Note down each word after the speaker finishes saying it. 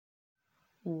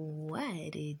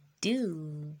What it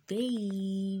do,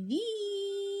 babies?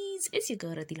 It's your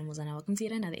girl Ratila Mozana. Welcome to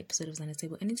yet another episode of Zana's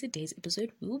Table. And in today's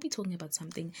episode, we will be talking about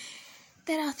something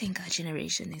that I think our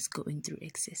generation is going through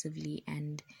excessively,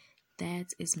 and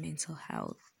that is mental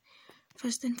health.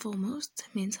 First and foremost,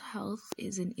 mental health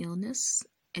is an illness.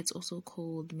 It's also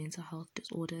called mental health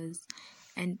disorders,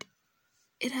 and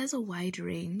it has a wide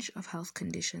range of health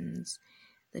conditions.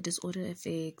 The disorder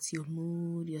affects your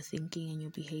mood, your thinking, and your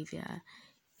behavior.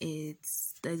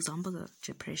 It's the examples of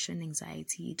depression,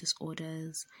 anxiety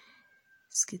disorders,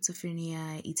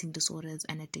 schizophrenia, eating disorders,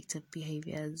 and addictive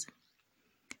behaviors.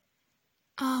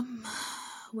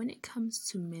 When it comes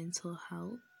to mental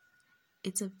health,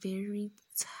 it's a very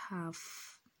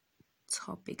tough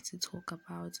topic to talk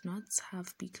about. Not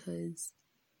tough because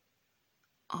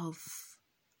of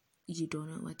you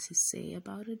don't know what to say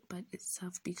about it, but it's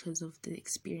tough because of the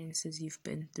experiences you've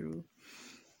been through.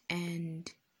 And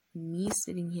me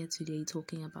sitting here today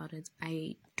talking about it,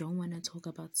 I don't want to talk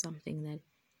about something that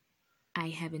I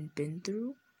haven't been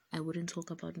through. I wouldn't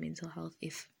talk about mental health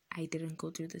if I didn't go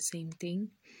through the same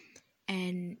thing.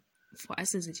 And for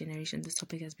us as a generation, this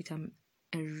topic has become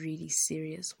a really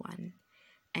serious one.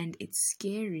 And it's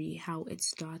scary how it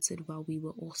started while we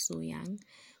were all so young.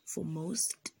 For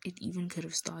most, it even could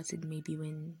have started maybe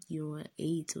when you were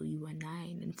 8 or you were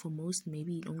 9. And for most,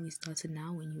 maybe it only started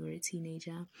now when you were a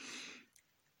teenager.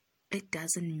 It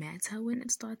doesn't matter when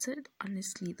it started.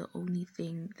 Honestly, the only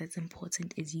thing that's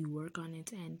important is you work on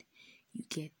it and you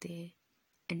get there.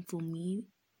 And for me,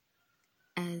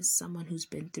 as someone who's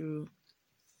been through,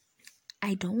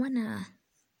 I don't wanna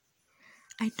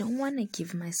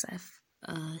give myself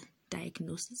a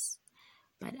diagnosis,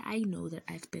 but I know that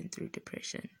I've been through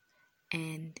depression.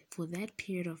 And for that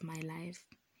period of my life,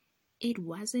 it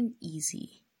wasn't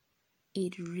easy.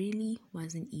 It really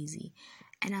wasn't easy.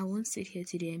 And I won't sit here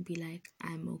today and be like,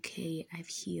 I'm okay, I've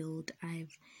healed,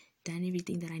 I've done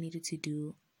everything that I needed to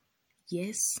do.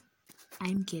 Yes,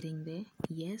 I'm getting there.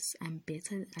 Yes, I'm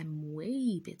better. I'm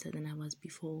way better than I was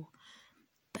before.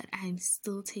 But I'm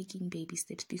still taking baby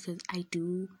steps because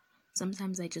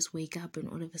sometimes I just wake up and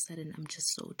all of a sudden I'm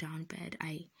just so down bad.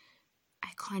 I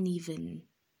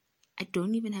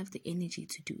don't even have the energy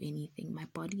to do anything. My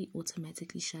body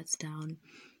automatically shuts down.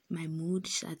 My mood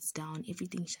shuts down.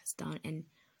 Everything shuts down. And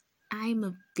I'm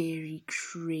a very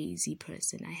crazy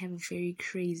person. I have a very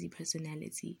crazy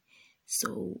personality.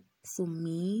 So for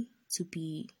me to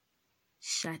be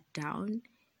shut down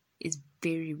is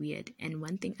very weird. And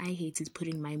one thing I hate is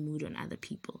putting my mood on other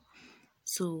people.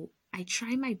 So I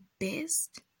try my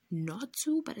best not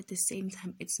to, but at the same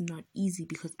time, it's not easy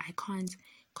because I can't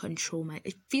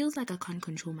it feels like I can't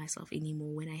control myself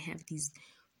anymore when I have these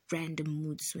random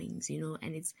mood swings,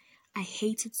 and I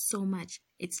hate it so much.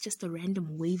 It's just a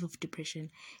random wave of depression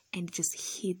and it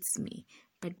just hits me.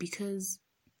 But because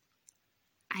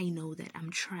I know that I'm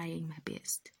trying my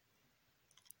best,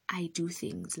 I do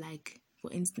things like,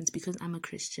 for instance, because I'm a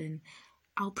Christian,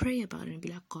 I'll pray about it and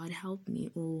be like, God, help me.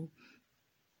 Or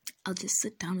I'll just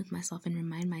sit down with myself and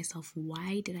remind myself,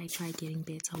 why did I try getting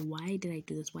better? Why did I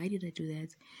do this? Why did I do that?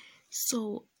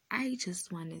 So I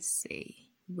just want to say,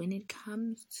 when it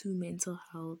comes to mental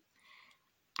health,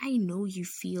 I know you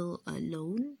feel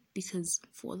alone because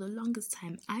for the longest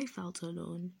time I felt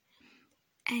alone.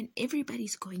 And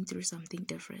everybody's going through something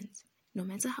different. No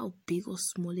matter how big or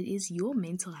small it is, your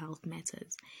mental health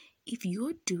matters. If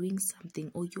you're doing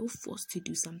something or you're forced to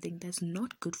do something that's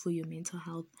not good for your mental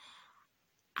health,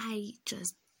 I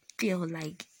just feel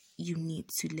like you need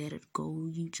to let it go.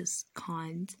 You just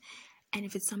can't. And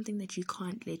if it's something that you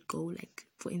can't let go, like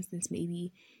for instance,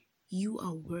 maybe you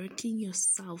are working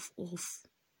yourself off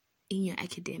in your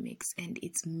academics and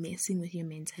it's messing with your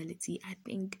mentality, I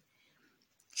think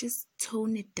just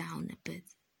tone it down a bit.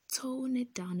 Tone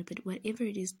it down a bit. Whatever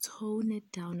it is, tone it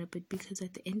down a bit, because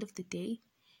at the end of the day,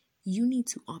 you need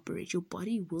to operate. Your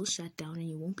body will shut down and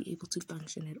you won't be able to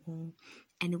function at all.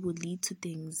 And it will lead to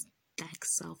things like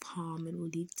self-harm. It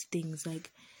will lead to things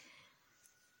like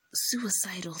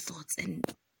suicidal thoughts. And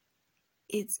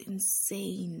it's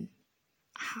insane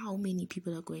how many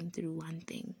people are going through one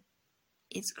thing.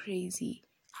 It's crazy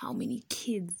how many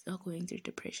kids are going through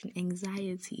depression,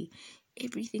 anxiety,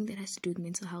 everything that has to do with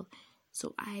mental health.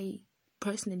 So I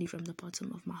personally, from the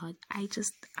bottom of my heart,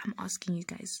 I'm asking you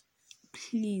guys,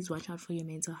 please watch out for your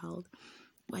mental health.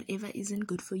 Whatever isn't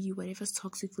good for you, whatever's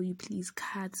toxic for you, please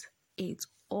cut it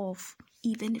off.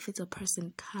 Even if it's a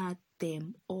person, cut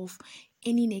them off.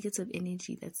 Any negative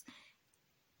energy that's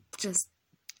just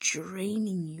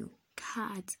draining you,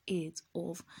 cut it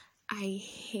off. I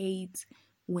hate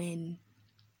when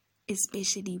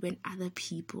especially when other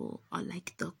people are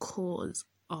like the cause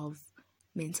of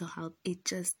mental health.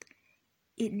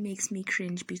 It makes me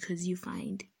cringe, because you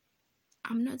find,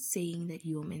 I'm not saying that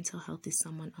your mental health is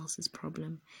someone else's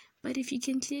problem, but if you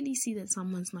can clearly see that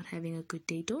someone's not having a good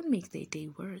day, don't make their day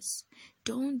worse.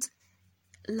 Don't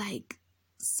like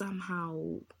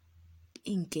somehow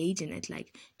engage in it.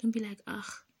 Like, don't be like,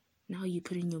 ugh, now you're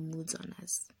putting your moods on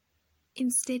us.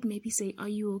 Instead, maybe say, are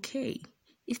you okay?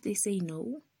 If they say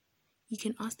no, you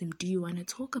can ask them, do you want to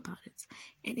talk about it?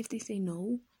 And if they say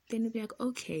no, then it'll be like,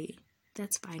 okay,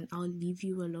 that's fine. I'll leave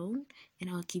you alone and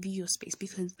I'll give you your space.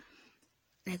 Because,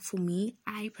 like, for me,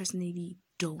 I personally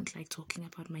don't like talking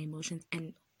about my emotions.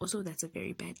 And also, that's a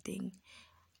very bad thing.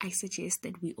 I suggest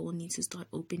that we all need to start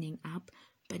opening up,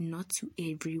 but not to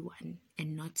everyone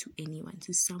and not to anyone,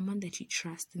 to someone that you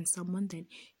trust and someone that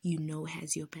you know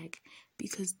has your back.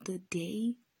 Because the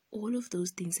day all of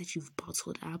those things that you've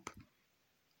bottled up,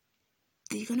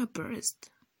 they're gonna burst.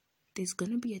 There's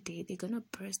gonna be a day they're gonna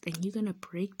burst and you're gonna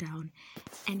break down,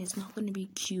 and it's not gonna be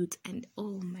cute. And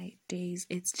oh my days,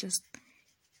 it's just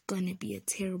gonna be a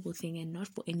terrible thing, and not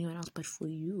for anyone else but for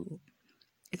you.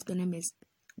 It's gonna miss.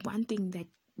 One thing that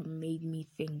made me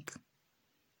think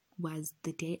was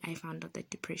the day I found out that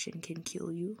depression can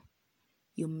kill you,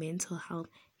 your mental health.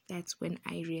 That's when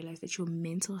I realized that your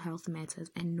mental health matters.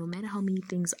 And no matter how many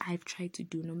things I've tried to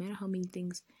do, no matter how many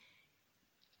things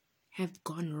have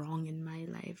gone wrong in my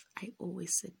life, I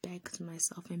always sit back to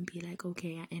myself and be like,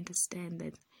 okay, I understand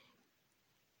that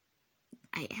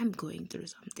I am going through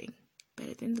something. But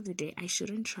at the end of the day, I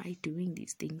shouldn't try doing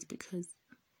these things, because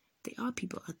there are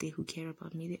people out there who care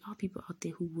about me. There are people out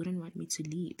there who wouldn't want me to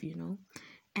leave, you know?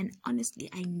 And honestly,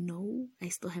 I know I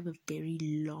still have a very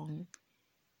long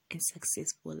and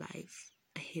successful life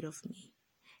ahead of me.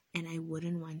 And I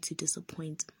wouldn't want to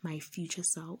disappoint my future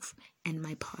self and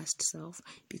my past self,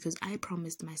 because I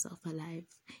promised myself a life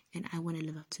and I want to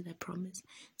live up to that promise.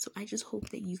 So I just hope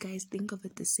that you guys think of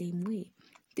it the same way.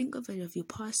 Think of it of your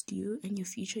past you and your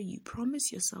future you.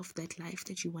 Promise yourself that life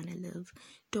that you want to live.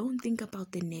 Don't think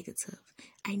about the negative.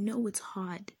 I know it's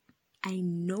hard. I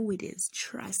know it is.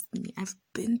 Trust me. I've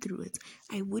been through it.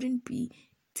 I wouldn't be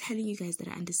telling you guys that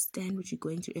I understand what you're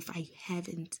going through if I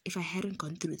hadn't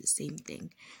gone through the same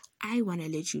thing. I want to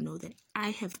let you know that I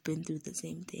have been through the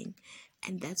same thing,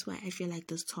 and that's why I feel like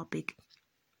this topic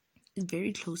is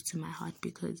very close to my heart,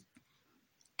 because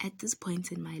at this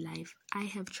point in my life, I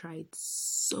have tried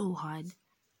so hard.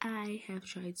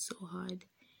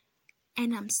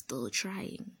 And I'm still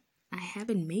trying. I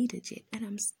haven't made it yet, and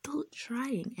I'm still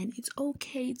trying, and it's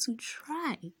okay to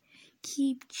try.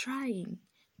 Keep trying.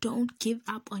 Don't give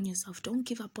up on yourself. Don't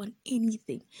give up on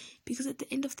anything. Because at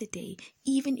the end of the day,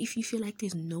 even if you feel like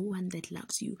there's no one that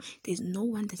loves you, there's no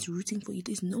one that's rooting for you,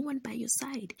 there's no one by your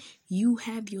side, you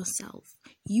have yourself.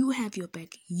 You have your back.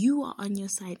 You are on your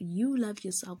side. You love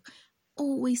yourself.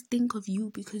 Always think of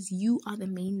you, because you are the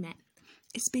main man.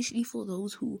 Especially for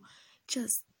those who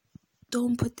just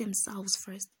don't put themselves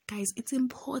first. Guys, it's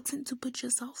important to put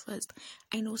yourself first.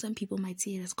 I know some people might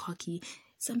see it as cocky.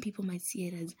 Some people might see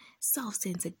it as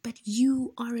self-centered. But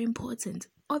you are important.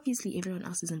 Obviously, everyone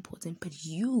else is important. But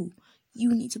you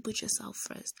need to put yourself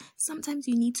first. Sometimes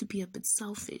you need to be a bit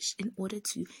selfish in order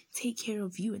to take care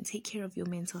of you and take care of your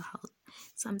mental health.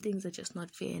 Some things are just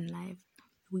not fair in life.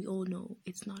 We all know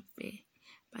it's not fair.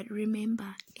 But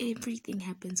remember, everything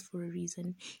happens for a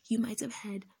reason. You might have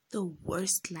had the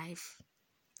worst life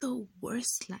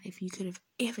you could have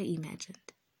ever imagined.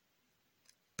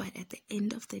 But at the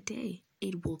end of the day,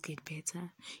 it will get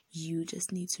better. You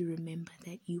just need to remember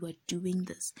that you are doing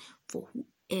this for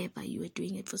whoever. You are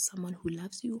doing it for someone who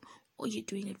loves you, or you're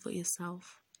doing it for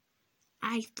yourself.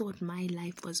 I thought my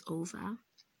life was over.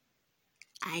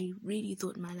 I really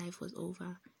thought my life was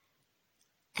over.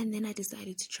 And then I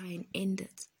decided to try and end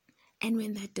it. And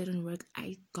when that didn't work,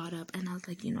 I got up and I was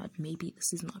like, you know what, maybe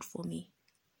this is not for me.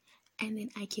 And then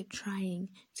I kept trying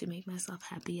to make myself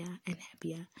happier and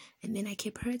happier. And then I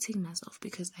kept hurting myself,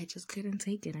 because I just couldn't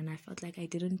take it. And I felt like I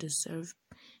didn't deserve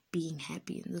being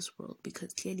happy in this world,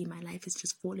 because clearly my life is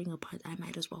just falling apart. I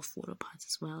might as well fall apart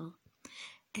as well.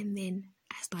 And then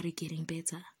I started getting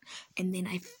better. And then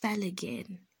I fell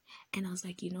again. And I was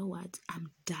like, you know what?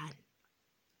 I'm done.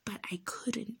 But I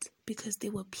couldn't, because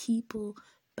there were people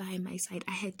by my side.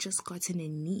 I had just gotten a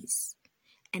niece,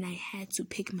 and I had to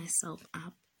pick myself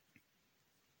up.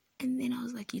 And then I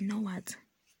was like, you know what?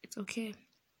 It's okay.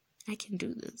 I can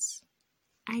do this.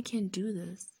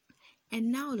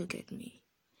 And now look at me.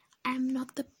 I'm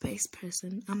not the best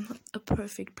person. I'm not a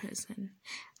perfect person.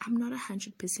 I'm not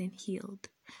 100% healed.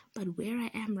 But where I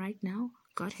am right now,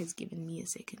 God has given me a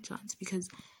second chance, because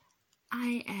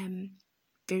I am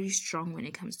very strong when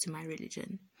it comes to my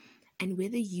religion. And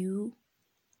whether you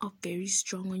are very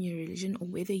strong on your religion or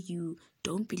whether you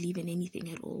don't believe in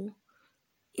anything at all,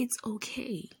 it's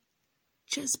okay.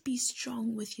 Just be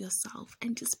strong with yourself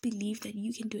and just believe that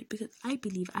you can do it, because I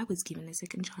believe I was given a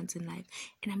second chance in life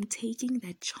and I'm taking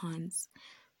that chance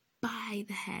by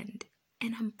the hand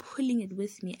and I'm pulling it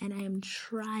with me and I am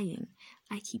trying.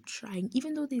 I keep trying.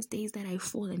 Even though there's days that I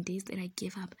fall and days that I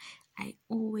give up, I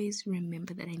always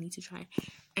remember that I need to try.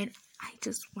 And I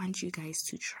just want you guys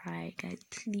to try. Guys,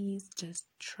 please just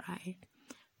try.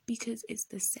 Because it's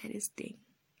the saddest thing.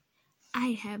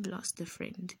 I have lost a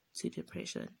friend to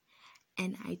depression.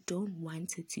 And I don't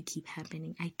want it to keep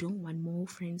happening. I don't want more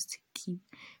friends to keep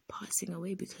passing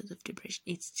away because of depression.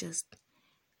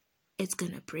 It's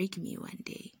gonna break me one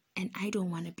day. And I don't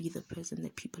want to be the person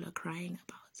that people are crying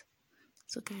about.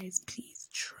 So guys, please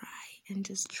try and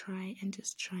just try and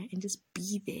just try and just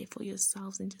be there for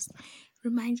yourselves and just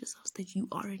remind yourselves that you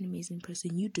are an amazing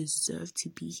person. You deserve to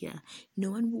be here.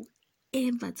 No one will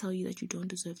ever tell you that you don't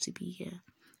deserve to be here.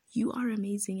 You are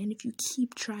amazing, and if you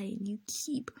keep trying, you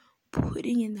keep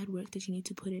putting in that work that you need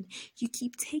to put in, you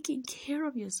keep taking care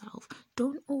of yourself,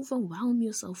 don't overwhelm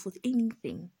yourself with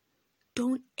anything.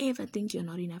 Don't ever think you're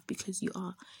not enough, because you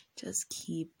are. Just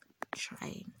keep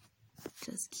trying.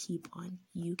 Just keep on.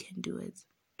 You can do it.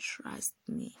 Trust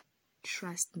me.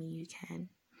 Trust me, you can.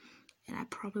 And I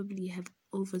probably have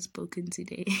overspoken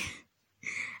today.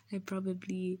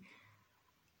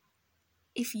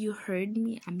 If you heard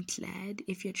me, I'm glad.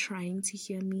 If you're trying to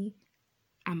hear me,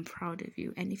 I'm proud of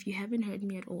you. And if you haven't heard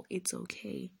me at all, it's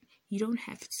okay. You don't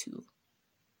have to.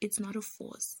 It's not a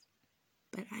force.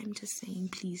 But I'm just saying,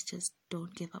 please just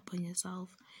don't give up on yourself.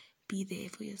 Be there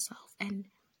for yourself. And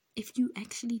if you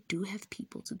actually do have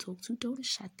people to talk to, don't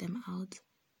shut them out.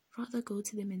 Rather go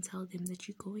to them and tell them that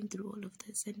you're going through all of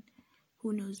this. And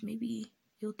who knows, maybe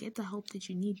you'll get the help that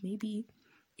you need. Maybe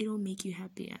it'll make you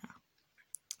happier.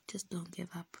 Just don't give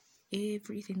up.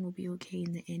 Everything will be okay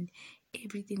in the end.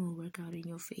 Everything will work out in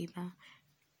your favor.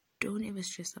 Don't ever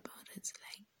stress about it.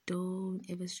 Don't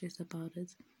ever stress about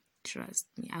it. Trust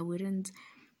me.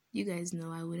 You guys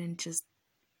know I wouldn't just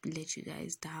let you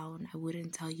guys down. I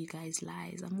wouldn't tell you guys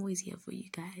lies. I'm always here for you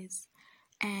guys.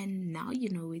 And now you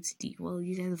know where to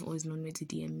you guys have always known where to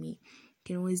DM me. You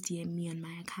can always DM me on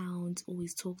my account.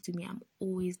 Always talk to me. I'm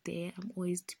always there. I'm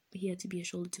always here to be a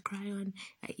shoulder to cry on,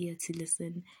 an ear to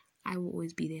listen. I will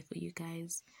always be there for you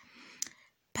guys.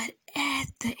 But at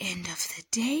the end of the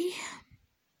day,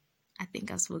 I think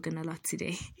I've spoken a lot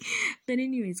today. But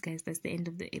anyways, guys, that's the end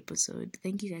of the episode.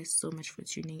 Thank you guys so much for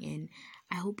tuning in.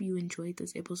 I hope you enjoyed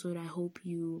this episode. I hope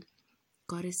you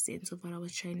got a sense of what I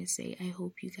was trying to say. I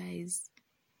hope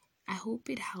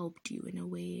it helped you in a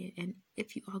way. And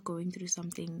if you are going through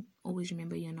something, always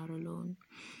remember you're not alone.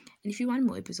 And if you want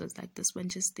more episodes like this one,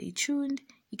 just stay tuned.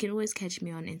 You can always catch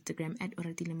me on Instagram at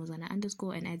oratilemozana_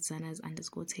 and at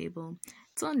zanas_table.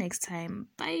 Till next time,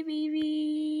 bye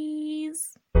baby.